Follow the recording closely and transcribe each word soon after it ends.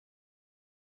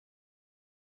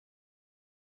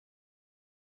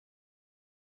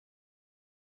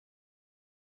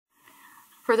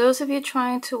For those of you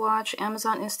trying to watch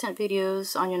Amazon Instant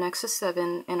videos on your Nexus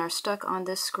 7 and are stuck on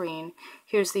this screen,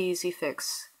 here's the easy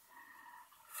fix.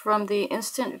 From the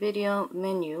Instant Video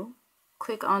menu,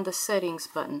 click on the Settings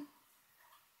button.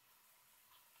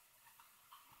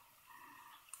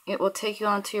 It will take you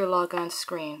onto your logon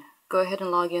screen. Go ahead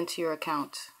and log into your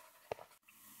account.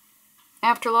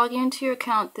 After logging into your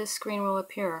account, this screen will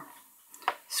appear.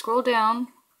 Scroll down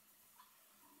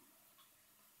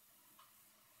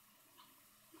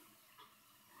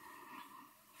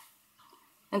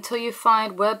until you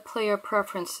find Web Player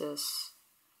Preferences.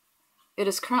 It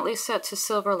is currently set to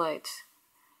Silverlight.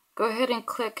 Go ahead and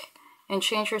click and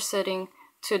change your setting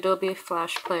to Adobe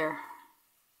Flash Player.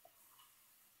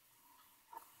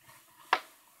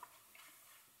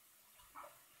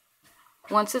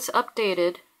 Once it's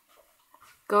updated,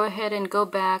 go ahead and go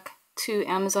back to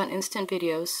Amazon Instant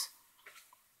Videos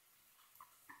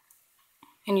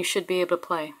and you should be able to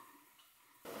play.